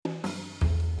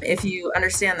If you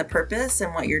understand the purpose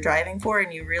and what you're driving for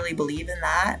and you really believe in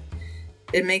that,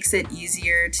 it makes it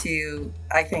easier to,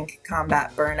 I think,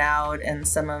 combat burnout and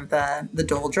some of the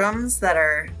doldrums that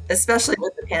are, especially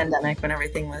with the pandemic when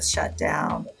everything was shut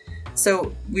down.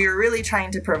 So we were really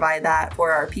trying to provide that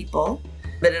for our people,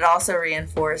 but it also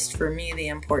reinforced for me the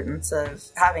importance of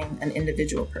having an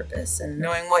individual purpose and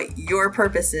knowing what your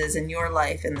purpose is in your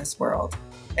life in this world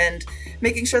and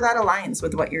making sure that aligns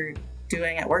with what you're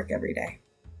doing at work every day.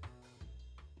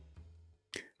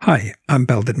 Hi, I'm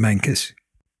Belden Mankus.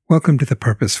 Welcome to The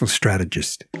Purposeful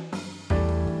Strategist,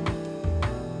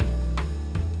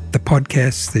 the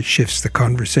podcast that shifts the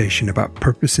conversation about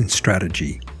purpose and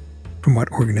strategy from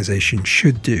what organizations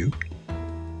should do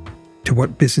to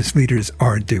what business leaders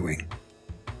are doing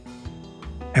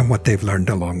and what they've learned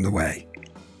along the way.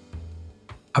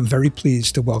 I'm very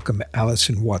pleased to welcome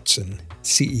Alyson Watson,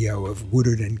 CEO of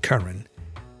Woodard and Curran.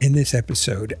 In this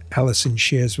episode, Alyson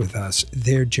shares with us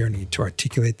their journey to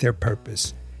articulate their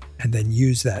purpose and then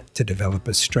use that to develop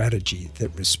a strategy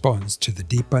that responds to the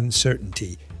deep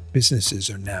uncertainty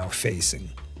businesses are now facing.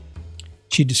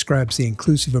 She describes the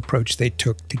inclusive approach they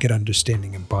took to get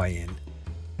understanding and buy-in,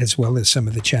 as well as some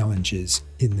of the challenges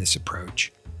in this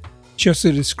approach. She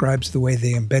also describes the way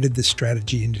they embedded the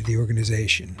strategy into the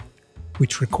organization,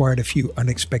 which required a few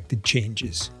unexpected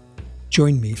changes.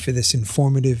 Join me for this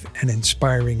informative and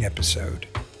inspiring episode.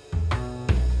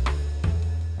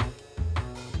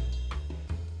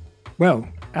 Well,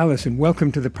 Alyson,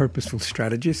 welcome to The Purposeful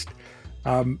Strategist.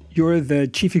 You're the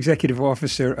Chief Executive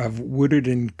Officer of Woodard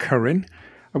and Curran.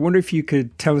 I wonder if you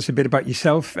could tell us a bit about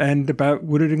yourself and about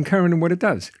Woodard and Curran and what it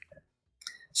does.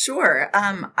 Sure.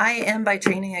 I am by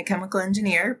training a chemical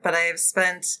engineer, but I've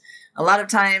spent a lot of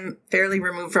time fairly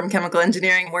removed from chemical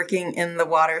engineering working in the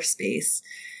water space.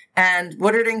 And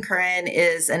Woodard and Curran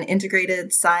is an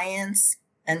integrated science,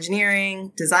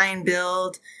 engineering, design,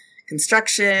 build,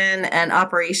 construction, and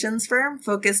operations firm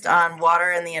focused on water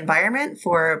and the environment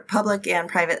for public and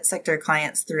private sector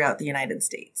clients throughout the United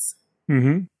States.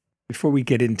 Mm-hmm. Before we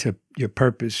get into your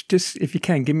purpose, just if you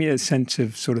can, give me a sense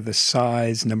of sort of the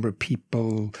size, number of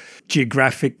people,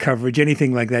 geographic coverage,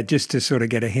 anything like that, just to sort of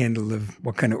get a handle of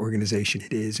what kind of organization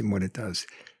it is and what it does.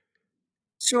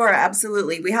 Sure,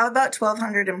 absolutely. We have about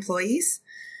 1,200 employees,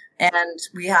 and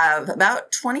we have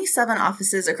about 27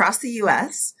 offices across the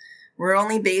U.S. We're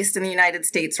only based in the United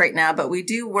States right now, but we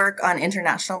do work on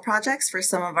international projects for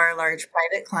some of our large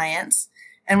private clients.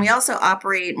 And we also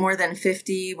operate more than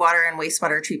 50 water and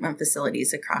wastewater treatment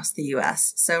facilities across the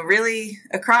U.S. So really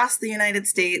across the United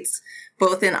States,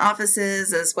 both in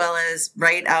offices as well as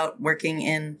right out working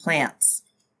in plants.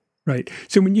 Right.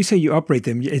 So when you say you operate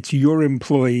them, it's your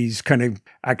employees kind of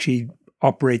actually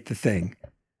operate the thing.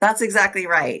 That's exactly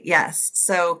right. Yes.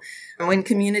 So when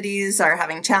communities are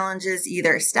having challenges,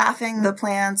 either staffing the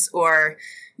plants or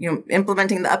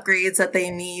implementing the upgrades that they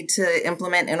need to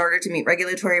implement in order to meet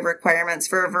regulatory requirements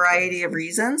for a variety of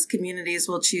reasons, communities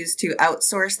will choose to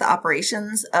outsource the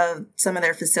operations of some of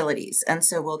their facilities. And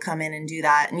so we'll come in and do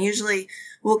that. And usually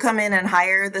we'll come in and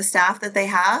hire the staff that they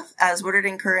have as Woodard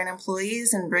and Curran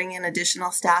employees and bring in additional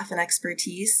staff and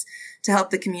expertise to help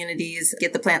the communities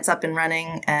get the plants up and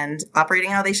running and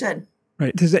operating how they should.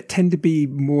 Right. Does that tend to be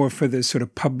more for the sort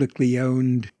of publicly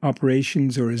owned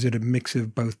operations, or is it a mix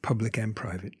of both public and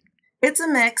private? It's a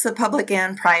mix of public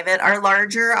and private. Our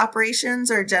larger operations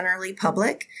are generally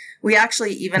public. We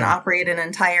actually even operate an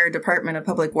entire Department of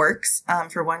Public Works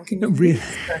for one community.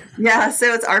 Really?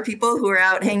 So it's our people who are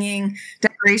out hanging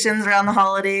decorations around the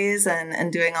holidays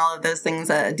and doing all of those things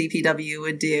that a DPW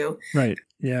would do. Right.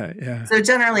 Yeah. So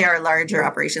generally our larger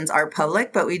operations are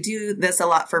public, but we do this a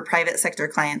lot for private sector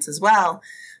clients as well,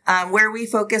 where we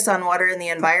focus on water and the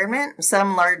environment.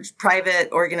 Some large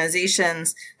private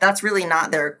organizations, that's really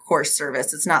not their core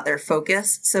service. It's not their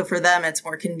focus. So for them, it's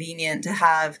more convenient to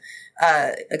have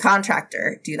a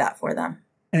contractor do that for them.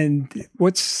 And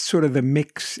what's sort of the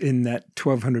mix in that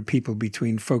 1,200 people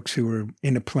between folks who are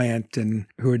in a plant and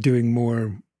who are doing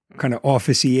more kind of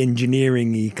office-y,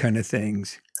 engineering-y kind of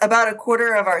things? About a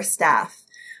quarter of our staff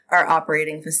are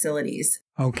operating facilities.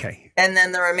 Okay. And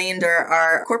then the remainder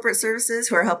are corporate services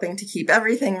who are helping to keep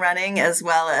everything running, as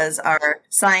well as our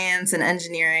science and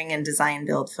engineering and design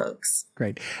build folks.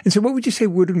 Great. And so what would you say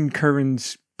Woodard and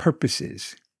Curran's purpose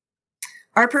is?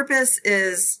 Our purpose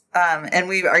is, and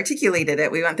we articulated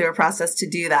it, we went through a process to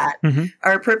do that. Mm-hmm.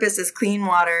 Our purpose is clean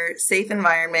water, safe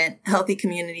environment, healthy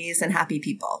communities, and happy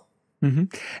people.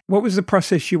 Mm-hmm. What was the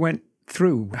process you went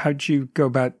through? How'd you go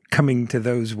about coming to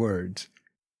those words?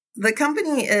 The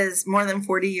company is more than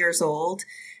 40 years old,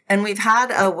 and we've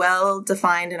had a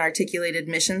well-defined and articulated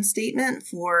mission statement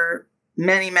for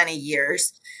many, many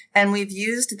years. And we've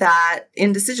used that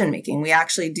in decision making. We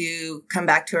actually do come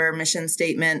back to our mission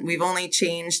statement. We've only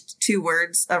changed 2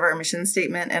 words of our mission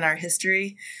statement in our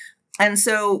history. And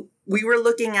so we were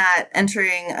looking at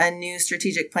entering a new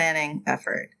strategic planning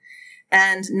effort.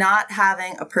 And not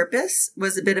having a purpose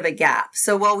was a bit of a gap.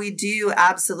 So while we do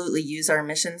absolutely use our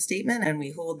mission statement and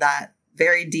we hold that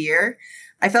very dear,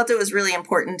 I felt it was really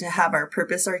important to have our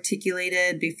purpose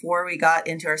articulated before we got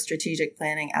into our strategic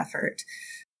planning effort.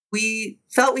 We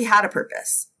felt we had a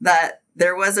purpose, that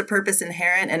there was a purpose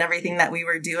inherent in everything that we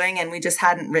were doing, and we just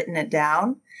hadn't written it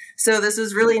down. So this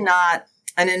was really not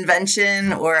an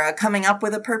invention or a coming up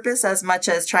with a purpose as much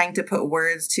as trying to put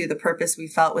words to the purpose we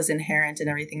felt was inherent in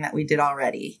everything that we did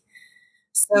already.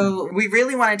 So we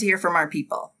really wanted to hear from our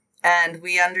people. And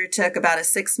we undertook about a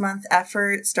 6-month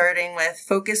effort, starting with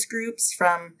focus groups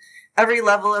from every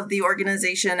level of the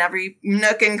organization, every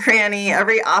nook and cranny,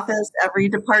 every office, every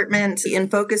department in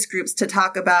focus groups to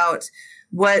talk about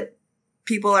what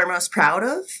people are most proud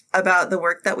of about the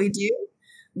work that we do,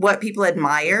 what people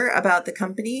admire about the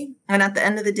company. And at the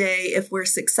end of the day, if we're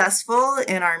successful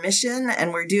in our mission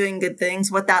and we're doing good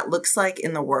things, what that looks like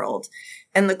in the world.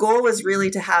 And the goal was really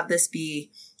to have this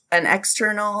be an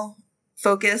external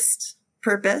focused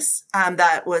purpose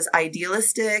that was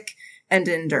idealistic and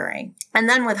enduring. And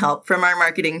then with help from our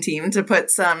marketing team to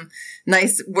put some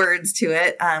nice words to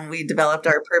it, we developed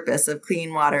our purpose of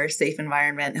clean water, safe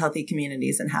environment, healthy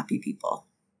communities, and happy people.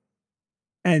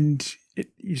 And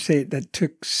you say that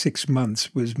took 6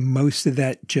 months. Was most of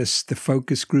that just the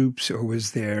focus groups, or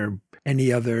was there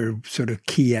any other sort of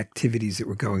key activities that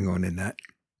were going on in that?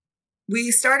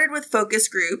 We started with focus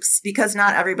groups because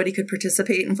not everybody could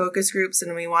participate in focus groups,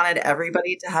 and we wanted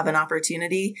everybody to have an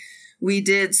opportunity. We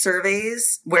did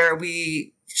surveys where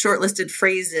we shortlisted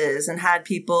phrases and had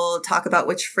people talk about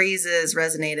which phrases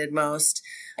resonated most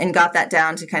and got that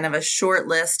down to kind of a short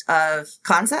list of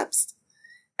concepts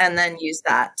and then used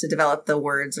that to develop the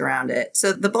words around it.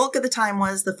 So the bulk of the time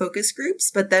was the focus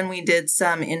groups, but then we did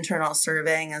some internal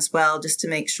surveying as well just to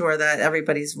make sure that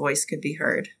everybody's voice could be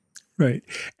heard. Right.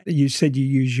 You said you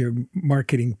use your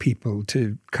marketing people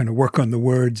to kind of work on the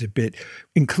words a bit.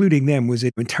 Including them, was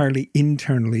it entirely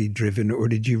internally driven, or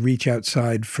did you reach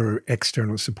outside for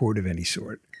external support of any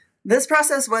sort? This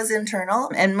process was internal,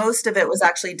 and most of it was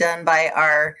actually done by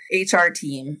our HR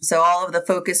team. So all of the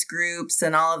focus groups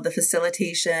and all of the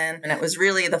facilitation, and it was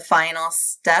really the final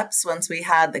steps once we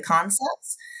had the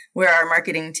concepts where our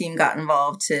marketing team got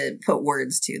involved to put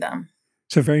words to them.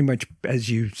 So very much, as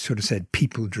you sort of said,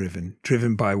 people-driven,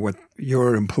 driven by what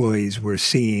your employees were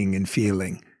seeing and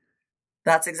feeling.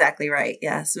 That's exactly right.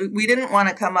 Yes. We didn't want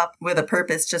to come up with a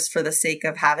purpose just for the sake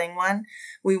of having one.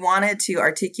 We wanted to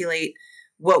articulate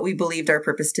what we believed our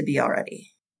purpose to be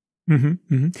already.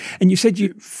 Mm-hmm, mm-hmm. And you said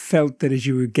you felt that as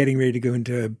you were getting ready to go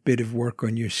into a bit of work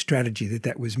on your strategy,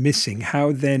 that was missing.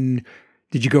 How then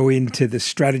did you go into the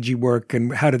strategy work,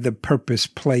 and how did the purpose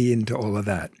play into all of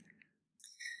that?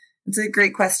 It's a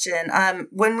great question.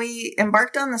 When we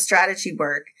embarked on the strategy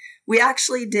work, we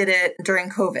actually did it during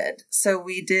COVID. So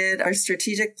we did our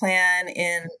strategic plan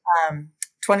in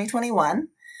 2021.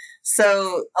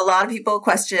 So a lot of people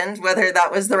questioned whether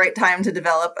that was the right time to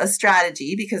develop a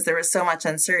strategy because there was so much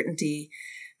uncertainty.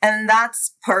 And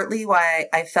that's partly why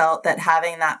I felt that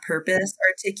having that purpose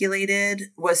articulated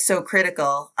was so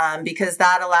critical, because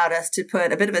that allowed us to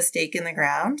put a bit of a stake in the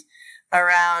ground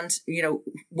around,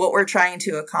 what we're trying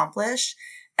to accomplish.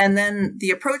 And then the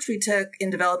approach we took in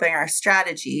developing our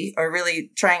strategy, or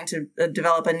really trying to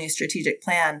develop a new strategic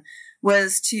plan,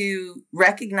 was to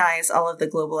recognize all of the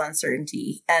global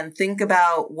uncertainty and think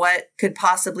about what could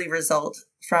possibly result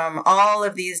from all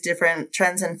of these different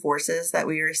trends and forces that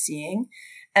we were seeing.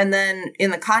 And then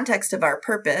in the context of our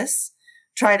purpose,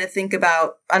 try to think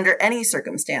about, under any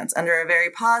circumstance, under a very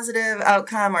positive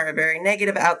outcome or a very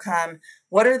negative outcome,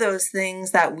 what are those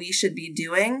things that we should be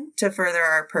doing to further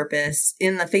our purpose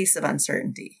in the face of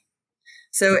uncertainty?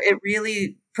 So it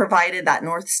really provided that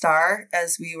North Star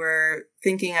as we were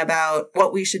thinking about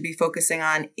what we should be focusing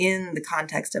on in the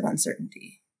context of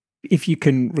uncertainty. If you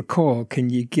can recall, can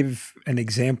you give an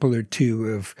example or two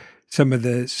of some of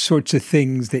the sorts of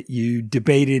things that you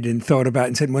debated and thought about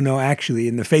and said, well, no, actually,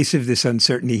 in the face of this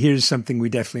uncertainty, here's something we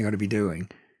definitely ought to be doing?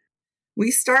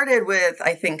 We started with,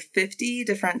 I think, 50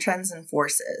 different trends and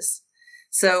forces.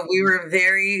 So we were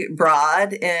very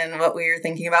broad in what we were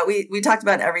thinking about. We talked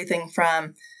about everything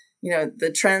from,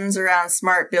 the trends around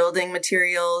smart building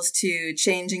materials to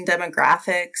changing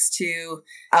demographics to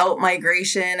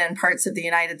out-migration in parts of the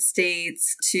United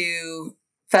States to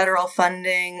federal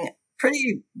funding,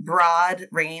 pretty broad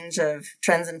range of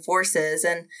trends and forces.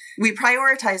 And we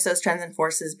prioritized those trends and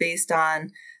forces based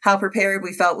on how prepared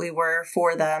we felt we were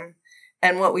for them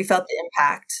and what we felt the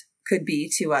impact could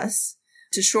be to us,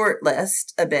 to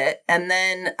shortlist a bit. And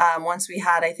then once we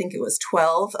had, I think it was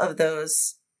 12 of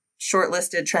those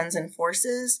shortlisted trends and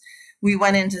forces, we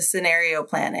went into scenario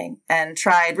planning and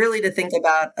tried really to think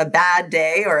about a bad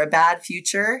day or a bad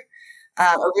future.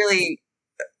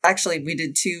 Actually, we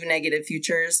did two negative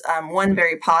futures, one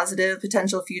very positive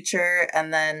potential future,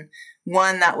 and then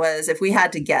one that was, if we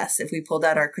had to guess, if we pulled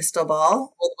out our crystal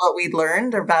ball with what we'd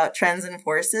learned about trends and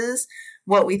forces,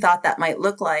 what we thought that might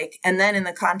look like. And then in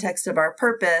the context of our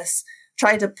purpose,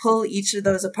 try to pull each of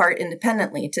those apart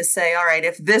independently to say, all right,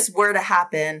 if this were to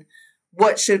happen,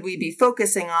 what should we be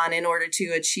focusing on in order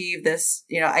to achieve this,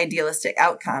 idealistic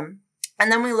outcome?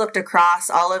 And then we looked across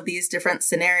all of these different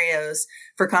scenarios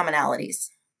for commonalities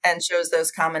and chose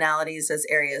those commonalities as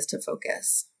areas to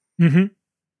focus. Mm-hmm.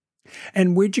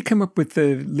 And where'd you come up with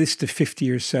the list of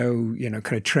 50 or so,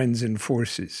 kind of trends and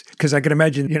forces? Because I can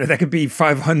imagine, that could be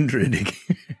 500.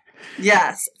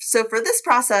 Yes. So for this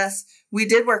process, we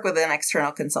did work with an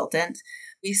external consultant.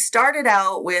 We started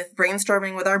out with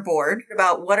brainstorming with our board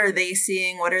about what are they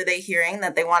seeing, what are they hearing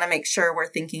that they want to make sure we're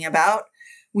thinking about.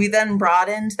 We then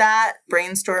broadened that,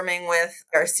 brainstorming with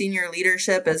our senior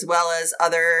leadership as well as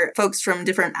other folks from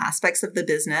different aspects of the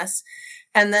business.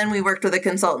 And then we worked with a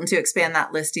consultant to expand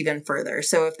that list even further.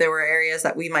 So if there were areas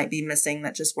that we might be missing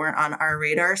that just weren't on our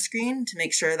radar screen, to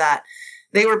make sure that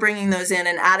they were bringing those in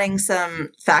and adding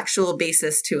some factual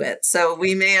basis to it. So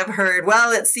we may have heard,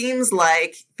 well, it seems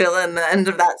like, fill in the end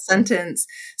of that sentence.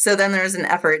 So then there's an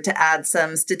effort to add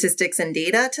some statistics and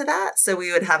data to that. So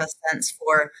we would have a sense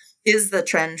for, is the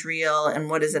trend real and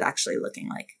what is it actually looking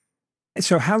like?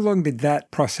 So how long did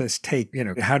that process take?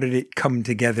 How did it come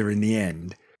together in the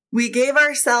end? We gave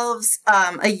ourselves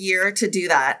a year to do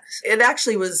that. It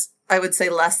actually was, I would say,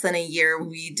 less than a year.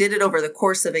 We did it over the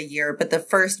course of a year, but the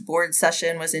first board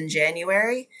session was in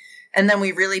January. And then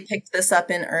we really picked this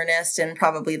up in earnest in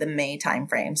probably the May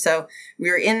timeframe. So we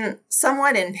were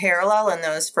somewhat in parallel in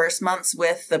those first months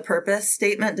with the purpose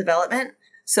statement development.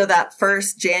 So that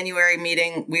first January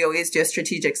meeting, we always do a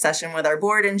strategic session with our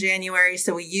board in January.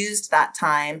 So we used that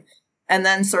time and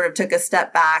then sort of took a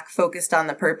step back, focused on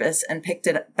the purpose, and picked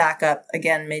it back up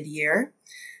again mid-year.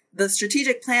 The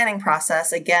strategic planning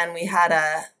process, again, we had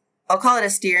I'll call it a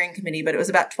steering committee, but it was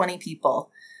about 20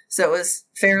 people. So it was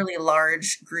a fairly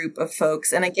large group of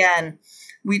folks. And again,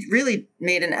 we really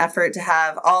made an effort to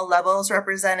have all levels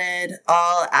represented,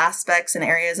 all aspects and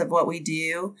areas of what we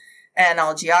do, and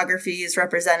all geographies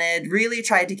represented, really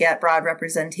tried to get broad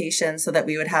representation so that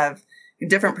we would have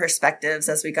different perspectives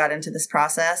as we got into this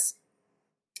process.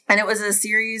 And it was a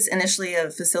series initially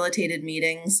of facilitated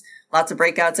meetings, lots of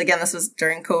breakouts. Again, this was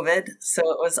during COVID, so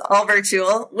it was all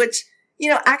virtual, which,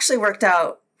 actually worked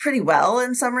out pretty well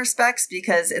in some respects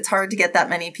because it's hard to get that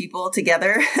many people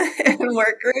together in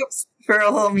work groups for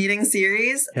a whole meeting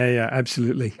series. Yeah,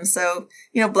 absolutely. So,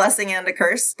 blessing and a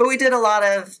curse. But we did a lot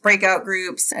of breakout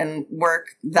groups and work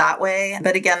that way.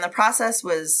 But again, the process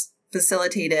was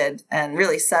facilitated and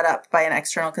really set up by an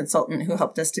external consultant who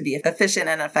helped us to be efficient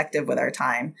and effective with our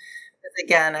time. Because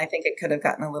again, I think it could have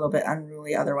gotten a little bit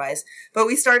unruly otherwise. But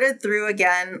we started through,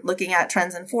 again, looking at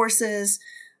trends and forces.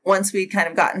 Once we'd kind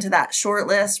of gotten to that short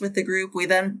list with the group, we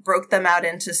then broke them out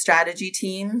into strategy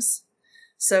teams.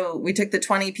 So we took the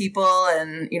 20 people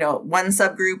and, one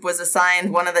subgroup was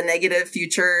assigned one of the negative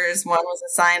futures. One was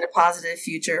assigned a positive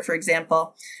future, for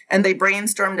example, and they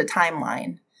brainstormed a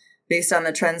timeline based on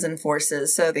the trends and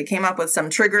forces. So they came up with some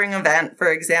triggering event,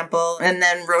 for example, and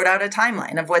then wrote out a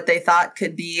timeline of what they thought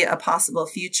could be a possible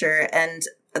future. And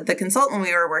the consultant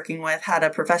we were working with had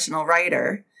a professional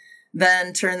writer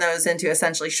then turn those into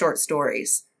essentially short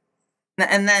stories.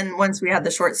 And then once we had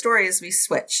the short stories, we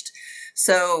switched.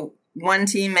 So one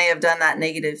team may have done that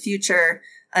negative future.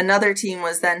 Another team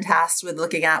was then tasked with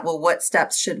looking at, well, what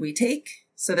steps should we take?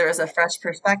 So there was a fresh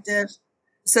perspective.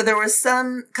 So there was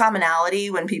some commonality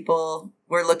when people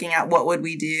were looking at what would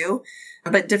we do,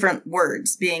 but different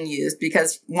words being used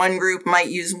because one group might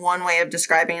use one way of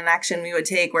describing an action we would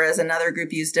take, whereas another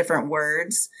group used different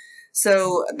words.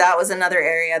 So that was another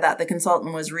area that the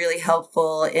consultant was really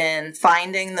helpful in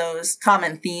finding those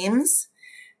common themes.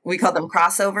 We call them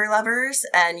crossover levers,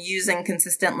 and using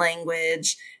consistent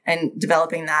language and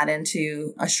developing that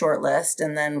into a short list,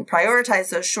 and then prioritize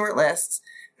those short lists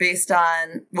based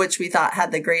on which we thought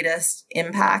had the greatest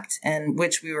impact and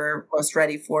which we were most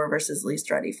ready for versus least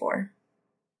ready for.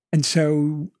 And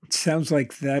so it sounds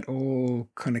like that all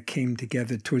kind of came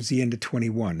together towards the end of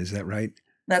 21. Is that right?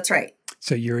 That's right.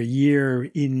 So you're a year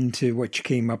into what you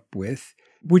came up with.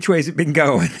 Which way has it been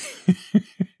going?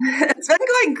 It's been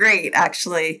going great,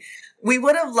 actually. We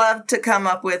would have loved to come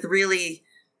up with really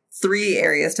 3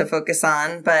 areas to focus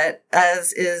on, but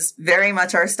as is very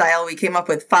much our style, we came up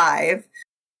with 5.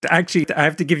 Actually, I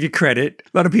have to give you credit.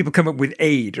 A lot of people come up with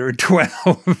 8 or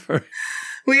 12.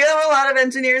 We have a lot of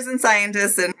engineers and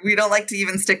scientists, and we don't like to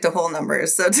even stick to whole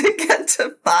numbers. So to get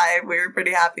to 5, we were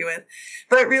pretty happy with.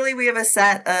 But really, we have a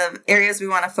set of areas we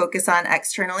want to focus on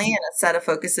externally and a set of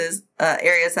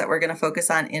areas that we're going to focus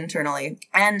on internally.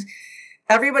 And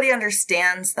everybody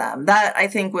understands them. That, I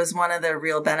think, was one of the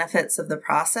real benefits of the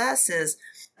process is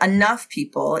enough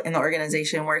people in the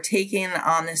organization were taking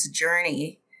on this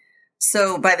journey.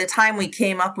 So by the time we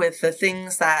came up with the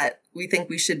things that we think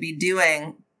we should be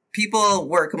doing, people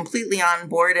were completely on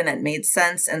board and it made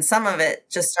sense. And some of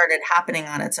it just started happening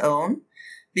on its own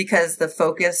because the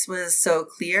focus was so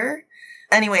clear.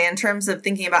 Anyway, in terms of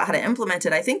thinking about how to implement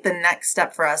it, I think the next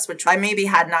step for us, which I maybe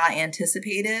had not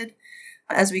anticipated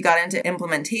as we got into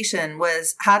implementation,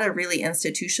 was how to really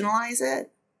institutionalize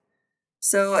it.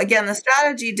 So again, the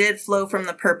strategy did flow from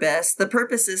the purpose. The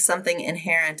purpose is something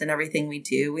inherent in everything we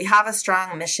do. We have a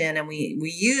strong mission and we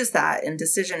use that in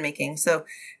decision making. So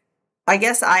I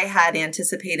guess I had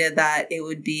anticipated that it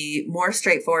would be more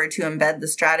straightforward to embed the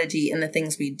strategy in the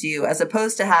things we do, as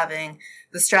opposed to having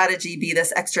the strategy be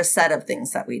this extra set of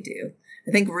things that we do.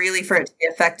 I think really for it to be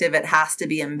effective, it has to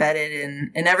be embedded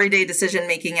in everyday decision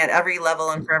making at every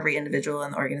level and for every individual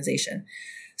in the organization.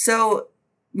 So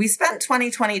we spent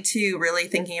 2022 really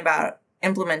thinking about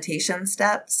implementation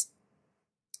steps.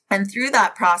 And through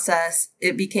that process,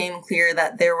 it became clear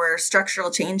that there were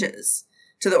structural changes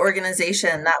to the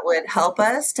organization that would help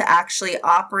us to actually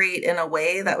operate in a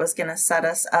way that was going to set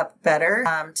us up better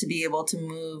to be able to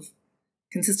move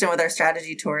consistent with our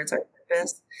strategy towards our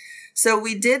purpose. So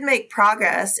we did make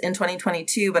progress in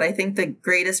 2022, but I think the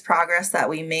greatest progress that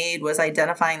we made was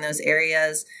identifying those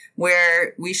areas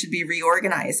where we should be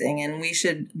reorganizing and we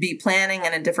should be planning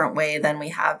in a different way than we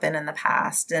have been in the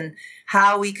past, and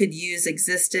how we could use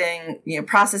existing,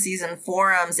 processes and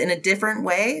forums in a different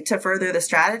way to further the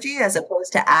strategy, as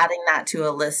opposed to adding that to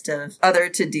a list of other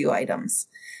to-do items.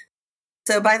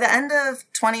 So by the end of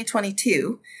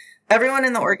 2022, everyone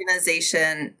in the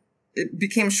organization, it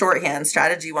became shorthand,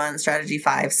 strategy 1, strategy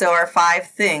 5. So our 5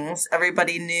 things,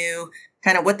 everybody knew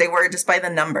kind of what they were just by the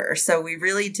number. So we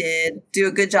really did do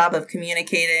a good job of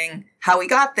communicating how we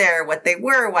got there, what they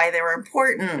were, why they were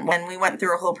important. When we went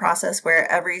through a whole process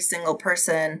where every single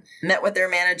person met with their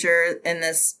manager in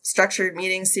this structured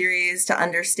meeting series to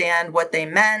understand what they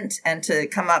meant and to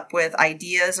come up with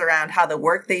ideas around how the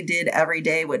work they did every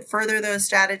day would further those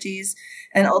strategies.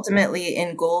 And ultimately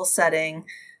in goal setting,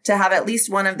 to have at least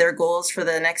one of their goals for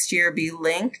the next year be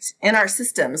linked in our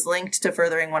systems, linked to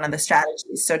furthering one of the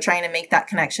strategies. So trying to make that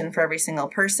connection for every single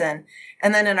person.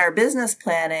 And then in our business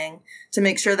planning, to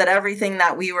make sure that everything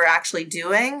that we were actually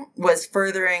doing was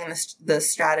furthering the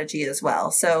strategy as well.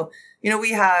 So,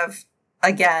 we have,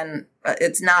 again,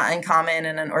 it's not uncommon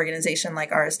in an organization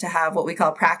like ours to have what we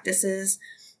call practices,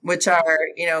 which are,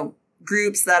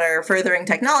 groups that are furthering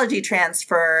technology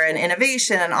transfer and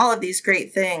innovation and all of these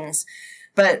great things.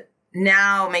 But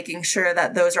now making sure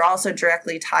that those are also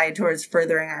directly tied towards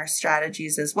furthering our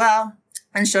strategies as well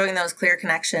and showing those clear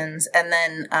connections. And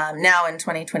then now in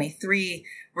 2023,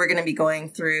 we're going to be going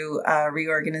through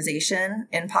reorganization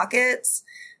in pockets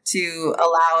to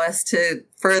allow us to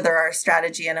further our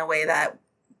strategy in a way that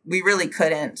we really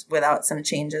couldn't without some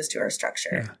changes to our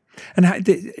structure. Yeah. And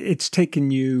it's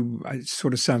taken you, it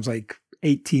sort of sounds like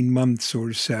 18 months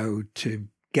or so to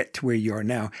get to where you are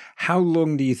now. How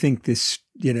long do you think this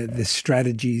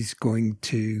strategy is going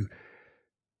to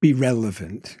be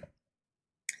relevant?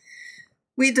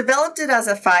 We developed it as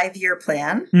a 5-year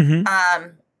plan.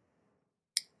 Mm-hmm.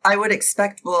 I would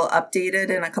expect we'll update it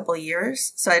in a couple of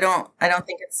years. So I don't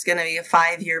think it's going to be a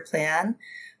 5-year plan.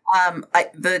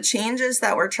 The changes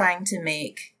that we're trying to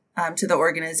make to the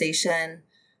organization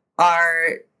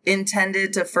are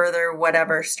intended to further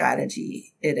whatever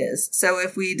strategy it is. So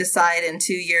if we decide in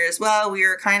 2 years, well, we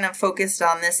were kind of focused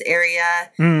on this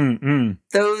area,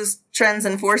 those trends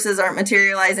and forces aren't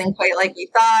materializing quite like we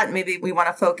thought, maybe we want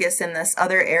to focus in this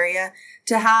other area,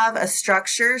 to have a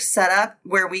structure set up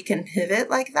where we can pivot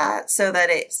like that so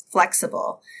that it's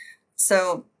flexible.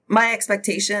 So my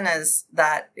expectation is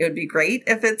that it would be great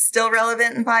if it's still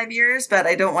relevant in 5 years, but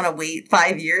I don't want to wait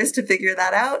 5 years to figure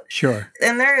that out. Sure.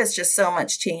 And there is just so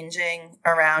much changing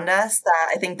around us that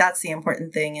I think that's the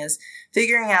important thing, is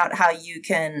figuring out how you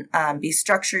can be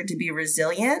structured to be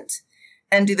resilient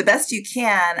and do the best you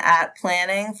can at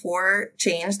planning for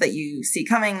change that you see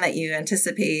coming, that you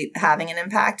anticipate having an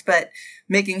impact, but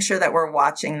making sure that we're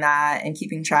watching that and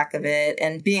keeping track of it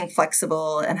and being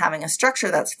flexible and having a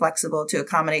structure that's flexible to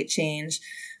accommodate change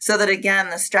so that, again,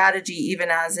 the strategy, even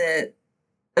as it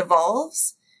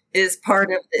evolves, is part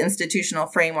of the institutional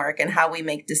framework and how we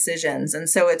make decisions. And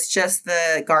so it's just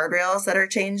the guardrails that are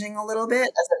changing a little bit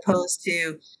as opposed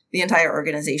to the entire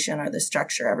organization or the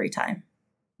structure every time.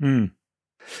 Mm.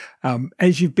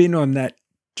 As you've been on that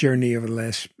journey over the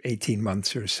last 18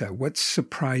 months or so, what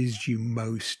surprised you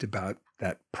most about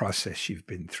that process you've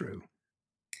been through?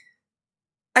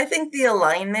 I think the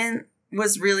alignment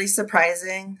was really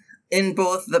surprising in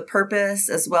both the purpose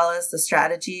as well as the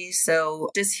strategy. So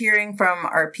just hearing from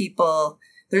our people,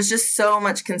 there's just so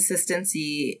much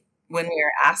consistency when we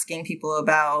are asking people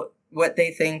about what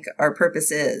they think our purpose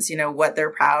is, what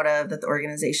they're proud of that the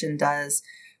organization does.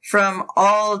 From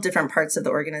all different parts of the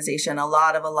organization, a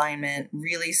lot of alignment,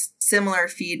 really similar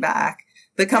feedback.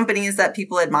 The companies that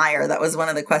people admire, that was one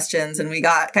of the questions. And we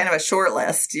got kind of a short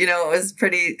list, it was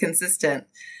pretty consistent.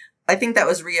 I think that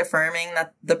was reaffirming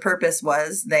that the purpose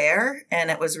was there and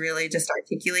it was really just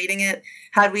articulating it.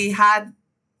 Had we had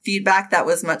feedback that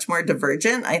was much more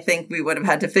divergent, I think we would have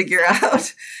had to figure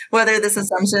out whether this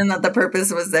assumption that the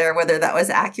purpose was there, whether that was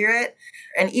accurate.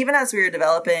 And even as we were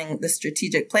developing the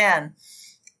strategic plan,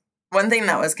 one thing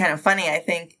that was kind of funny, I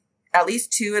think at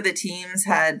least 2 of the teams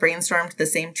had brainstormed the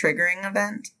same triggering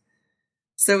event.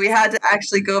 So we had to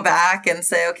actually go back and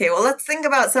say, okay, well, let's think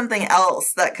about something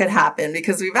else that could happen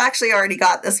because we've actually already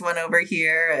got this one over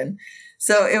here. And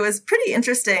so it was pretty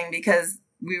interesting because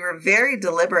we were very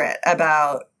deliberate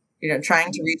about,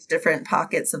 trying to reach different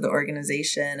pockets of the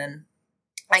organization. And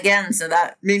again, so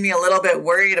that made me a little bit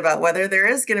worried about whether there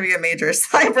is going to be a major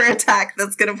cyber attack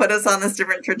that's going to put us on this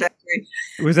different trajectory.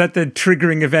 Was that the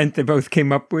triggering event they both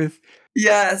came up with?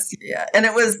 Yes. Yeah. And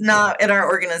it was not in our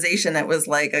organization. It was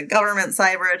like a government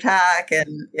cyber attack.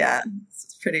 And yeah,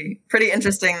 it's pretty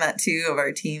interesting that 2 of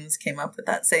our teams came up with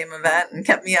that same event and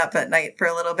kept me up at night for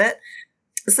a little bit.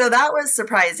 So that was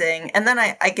surprising. And then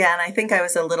I think I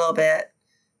was a little bit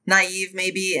naive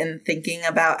maybe in thinking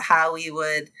about how we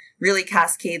would really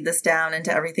cascade this down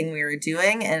into everything we were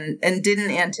doing and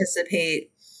didn't anticipate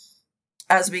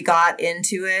as we got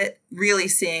into it, really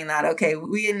seeing that, okay,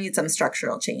 we need some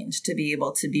structural change to be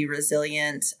able to be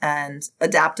resilient and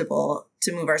adaptable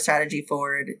to move our strategy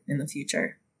forward in the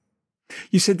future.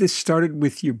 You said this started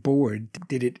with your board.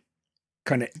 Did it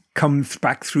kind of come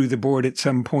back through the board at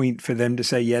some point for them to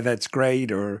say, yeah, that's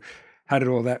great? Or how did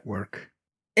all that work?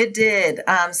 It did.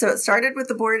 So it started with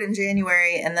the board in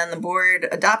January, and then the board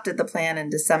adopted the plan in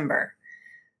December.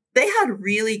 They had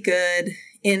really good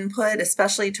input,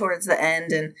 especially towards the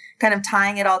end, and kind of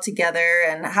tying it all together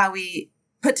and how we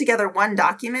put together one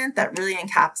document that really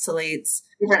encapsulates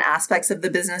different aspects of the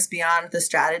business beyond the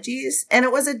strategies. And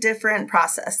it was a different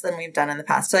process than we've done in the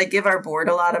past. So I give our board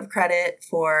a lot of credit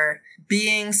for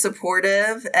being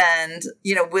supportive and,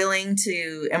 willing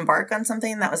to embark on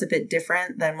something that was a bit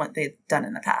different than what they've done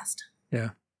in the past. Yeah.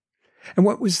 And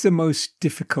what was the most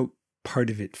difficult part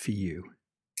of it for you?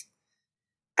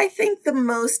 I think the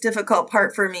most difficult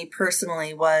part for me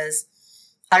personally was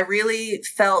I really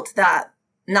felt that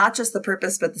not just the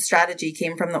purpose, but the strategy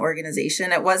came from the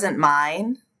organization. It wasn't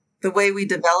mine. The way we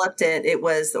developed it, it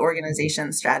was the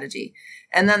organization's strategy.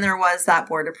 And then there was that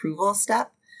board approval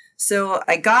step. So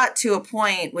I got to a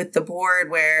point with the board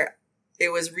where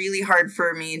it was really hard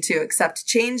for me to accept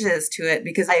changes to it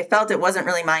because I felt it wasn't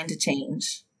really mine to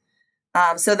change.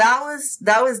 So that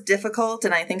was difficult.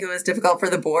 And I think it was difficult for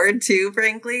the board too,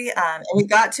 frankly. And we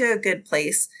got to a good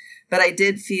place. But I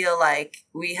did feel like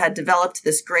we had developed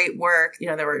this great work.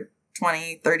 There were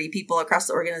 20, 30 people across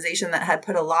the organization that had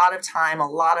put a lot of time, a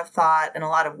lot of thought, and a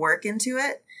lot of work into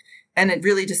it. And it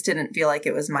really just didn't feel like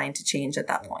it was mine to change at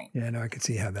that point. Yeah, no, I could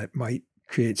see how that might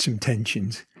create some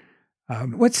tensions.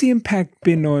 What's the impact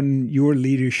been on your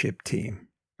leadership team?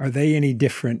 Are they any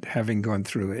different having gone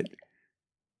through it?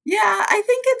 Yeah, I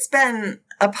think it's been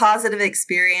a positive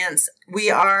experience.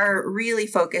 We are really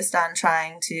focused on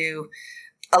trying to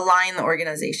align the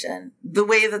organization. The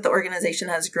way that the organization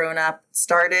has grown up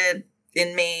started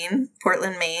in Maine.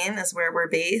 Portland, Maine is where we're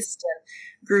based,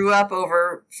 and grew up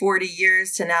over 40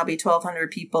 years to now be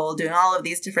 1,200 people doing all of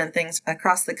these different things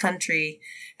across the country.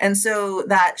 And so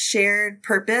that shared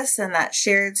purpose and that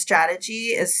shared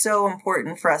strategy is so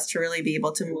important for us to really be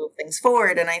able to move things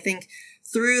forward. And I think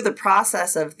through the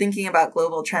process of thinking about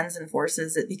global trends and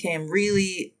forces, it became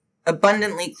really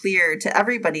abundantly clear to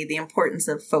everybody the importance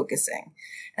of focusing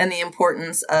and the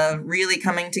importance of really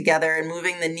coming together and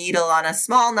moving the needle on a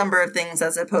small number of things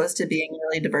as opposed to being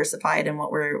really diversified in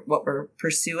what we're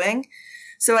pursuing.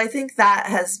 So I think that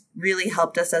has really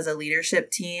helped us as a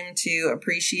leadership team to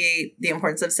appreciate the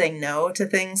importance of saying no to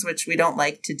things which we don't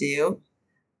like to do.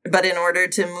 But in order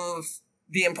to move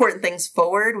the important things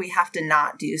forward, we have to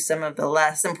not do some of the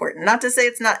less important. Not to say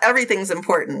it's not everything's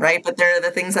important, right? But there are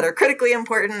the things that are critically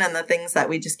important and the things that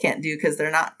we just can't do because they're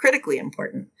not critically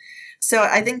important. So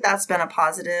I think that's been a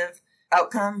positive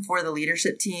outcome for the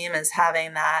leadership team, is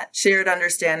having that shared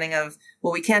understanding of,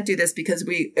 well, we can't do this because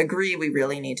we agree we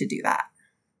really need to do that.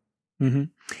 Mm-hmm.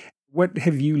 What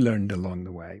have you learned along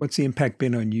the way? What's the impact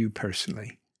been on you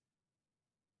personally?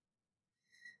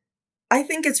 I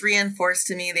think it's reinforced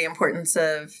to me the importance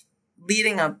of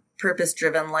leading a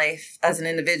purpose-driven life as an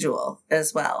individual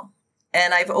as well.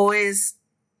 And I've always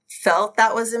felt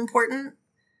that was important,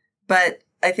 but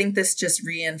I think this just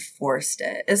reinforced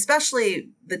it,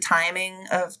 especially the timing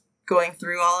of going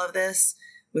through all of this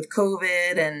with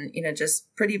COVID and,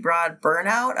 just pretty broad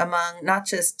burnout among not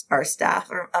just our staff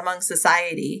or among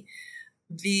society,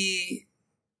 the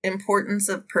importance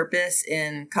of purpose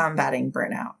in combating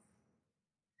burnout.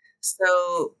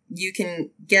 So you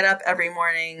can get up every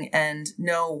morning and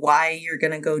know why you're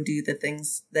going to go do the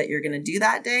things that you're going to do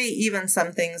that day, even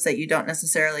some things that you don't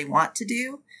necessarily want to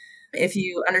do. If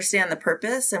you understand the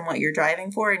purpose and what you're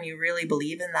driving for and you really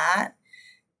believe in that,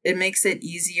 it makes it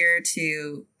easier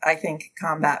to, I think,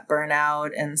 combat burnout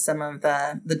and some of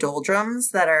the doldrums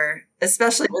that are,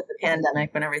 especially with the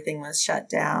pandemic when everything was shut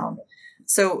down.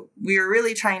 So we were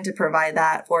really trying to provide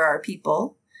that for our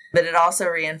people. But it also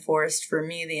reinforced for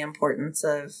me the importance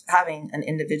of having an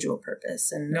individual purpose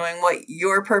and knowing what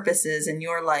your purpose is in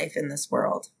your life in this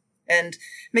world and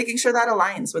making sure that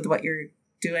aligns with what you're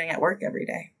doing at work every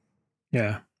day.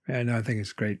 Yeah, no, I think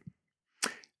it's great.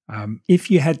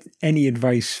 If you had any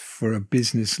advice for a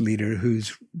business leader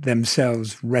who's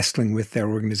themselves wrestling with their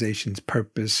organization's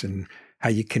purpose and how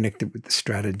you connect it with the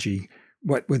strategy,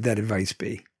 what would that advice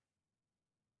be?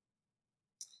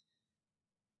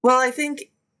 Well, I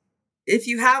think if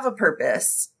you have a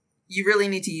purpose, you really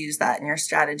need to use that in your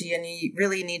strategy, and you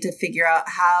really need to figure out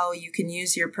how you can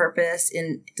use your purpose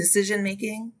in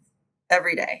decision-making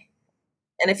every day.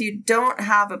 And if you don't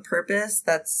have a purpose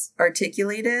that's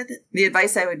articulated, the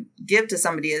advice I would give to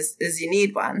somebody is you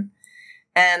need one.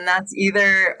 And that's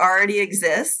either already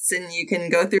exists and you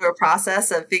can go through a process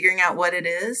of figuring out what it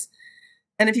is.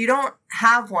 And if you don't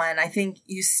have one, I think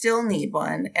you still need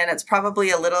one. And it's probably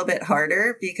a little bit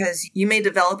harder because you may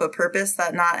develop a purpose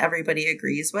that not everybody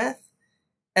agrees with.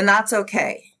 And that's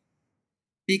okay,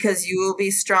 because you will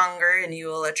be stronger and you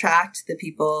will attract the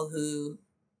people who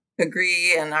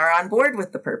agree and are on board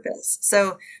with the purpose.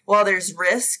 So while there's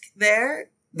risk there,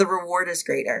 the reward is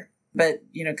greater. But,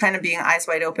 kind of being eyes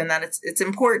wide open that it's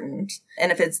important.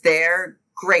 And if it's there,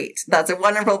 great. That's a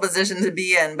wonderful position to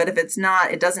be in. But if it's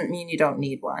not, it doesn't mean you don't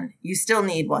need one. You still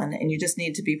need one. And you just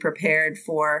need to be prepared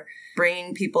for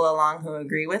bringing people along who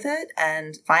agree with it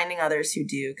and finding others who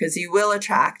do, because you will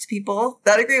attract people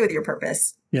that agree with your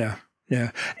purpose. Yeah.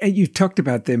 Yeah. And you talked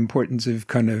about the importance of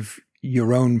kind of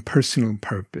your own personal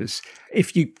purpose.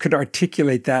 If you could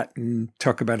articulate that and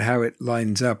talk about how it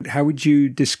lines up, how would you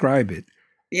describe it?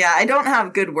 Yeah, I don't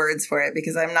have good words for it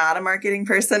because I'm not a marketing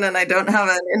person and I don't have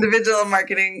an individual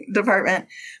marketing department.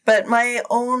 But my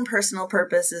own personal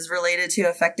purpose is related to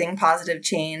affecting positive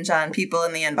change on people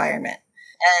and the environment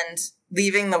and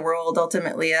leaving the world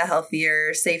ultimately a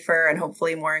healthier, safer, and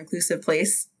hopefully more inclusive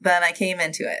place than I came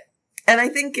into it. And I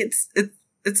think it's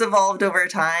evolved over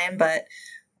time, but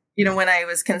when I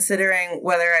was considering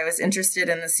whether I was interested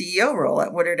in the CEO role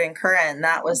at Woodard and Curran,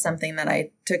 that was something that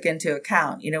I took into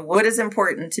account. What is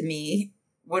important to me?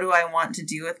 What do I want to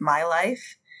do with my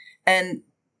life? And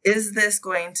is this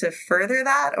going to further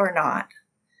that or not?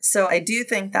 So I do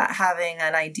think that having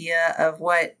an idea of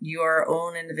what your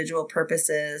own individual purpose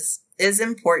is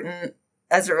important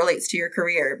as it relates to your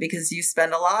career, because you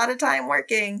spend a lot of time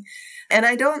working. And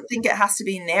I don't think it has to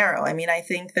be narrow. I mean, I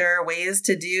think there are ways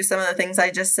to do some of the things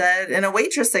I just said in a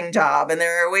waitressing job. And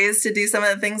there are ways to do some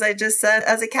of the things I just said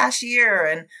as a cashier.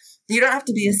 And you don't have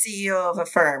to be a CEO of a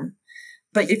firm.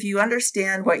 But if you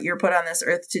understand what you're put on this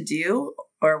earth to do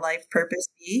or life purpose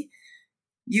be,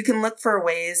 you can look for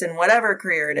ways in whatever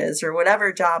career it is or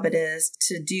whatever job it is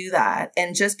to do that.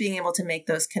 And just being able to make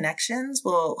those connections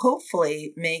will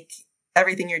hopefully make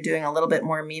everything you're doing a little bit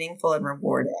more meaningful and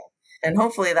rewarding. And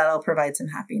hopefully that'll provide some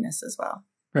happiness as well.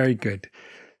 Very good.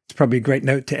 It's probably a great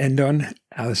note to end on.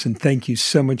 Alyson, thank you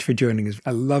so much for joining us.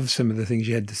 I love some of the things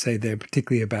you had to say there,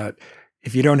 particularly about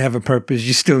If you don't have a purpose,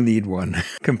 you still need one.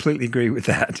 Completely agree with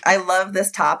that. I love this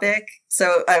topic.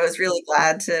 So I was really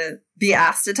glad to be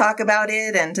asked to talk about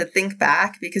it and to think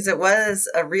back, because it was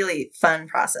a really fun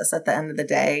process at the end of the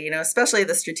day, especially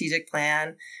the strategic plan.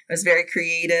 It was very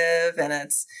creative, and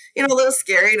it's, a little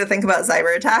scary to think about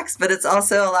cyber attacks, but it's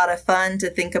also a lot of fun to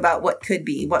think about what could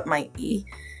be, what might be.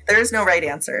 There is no right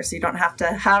answer. So you don't have to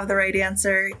have the right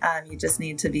answer. You just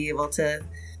need to be able to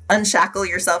unshackle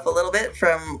yourself a little bit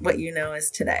from what you know is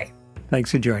today.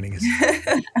 Thanks for joining us.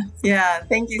 Yeah,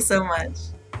 thank you so much.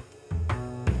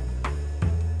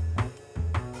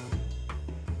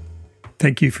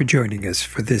 Thank you for joining us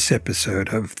for this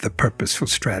episode of The Purposeful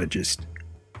Strategist.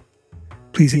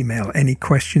 Please email any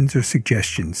questions or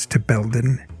suggestions to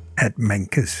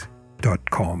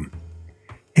belden@menkes.com.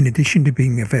 In addition to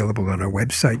being available on our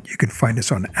website, you can find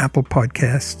us on Apple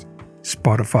Podcasts,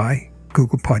 Spotify,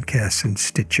 Google Podcasts, and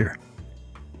Stitcher.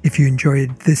 If you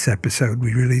enjoyed this episode,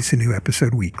 we release a new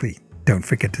episode weekly. Don't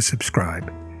forget to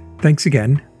subscribe. Thanks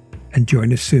again, and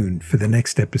join us soon for the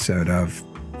next episode of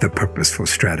The Purposeful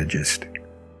Strategist.